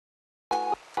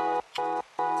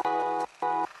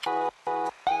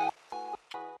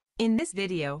In this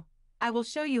video, I will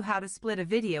show you how to split a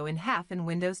video in half in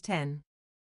Windows 10.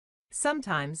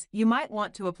 Sometimes, you might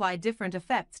want to apply different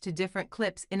effects to different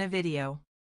clips in a video.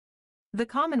 The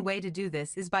common way to do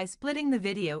this is by splitting the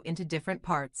video into different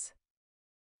parts.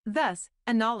 Thus,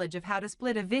 a knowledge of how to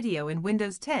split a video in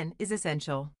Windows 10 is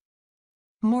essential.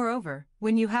 Moreover,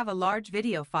 when you have a large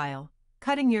video file,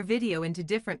 cutting your video into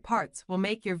different parts will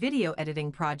make your video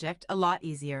editing project a lot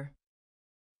easier.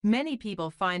 Many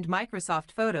people find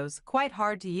Microsoft Photos quite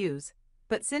hard to use,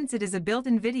 but since it is a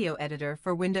built-in video editor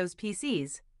for Windows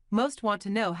PCs, most want to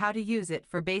know how to use it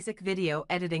for basic video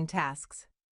editing tasks.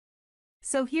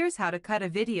 So here's how to cut a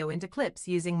video into clips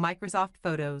using Microsoft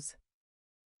Photos.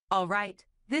 Alright,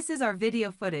 this is our video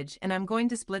footage and I'm going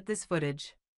to split this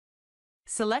footage.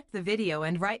 Select the video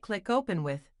and right-click Open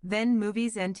with, then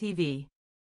Movies and TV.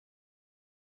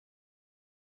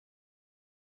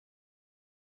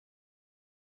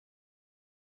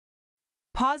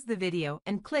 Pause the video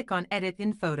and click on Edit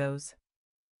in Photos.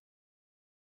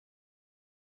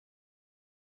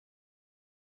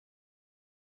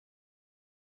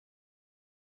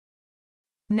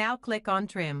 Now click on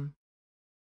Trim.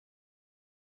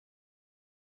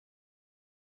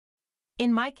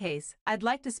 In my case, I'd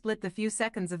like to split the few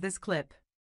seconds of this clip.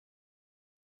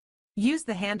 Use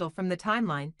the handle from the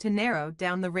timeline to narrow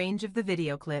down the range of the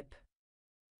video clip.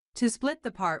 To split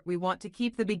the part, we want to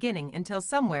keep the beginning until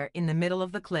somewhere in the middle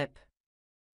of the clip.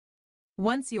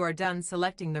 Once you are done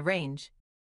selecting the range,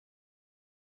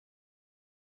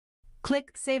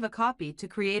 click Save a Copy to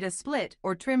create a split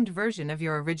or trimmed version of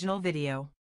your original video.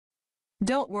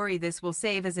 Don't worry, this will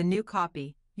save as a new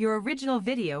copy. Your original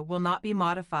video will not be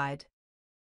modified.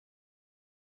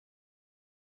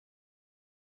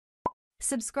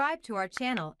 Subscribe to our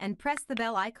channel and press the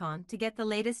bell icon to get the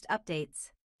latest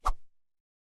updates.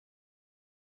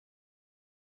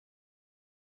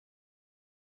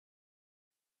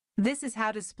 This is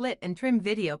how to split and trim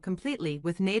video completely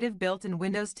with native built-in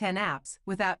Windows 10 apps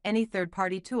without any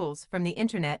third-party tools from the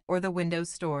internet or the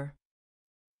Windows Store.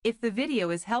 If the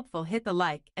video is helpful, hit the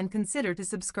like and consider to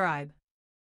subscribe.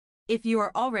 If you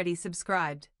are already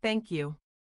subscribed, thank you.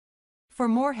 For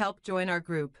more help, join our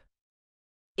group.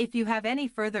 If you have any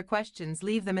further questions,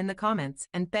 leave them in the comments,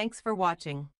 and thanks for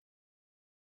watching.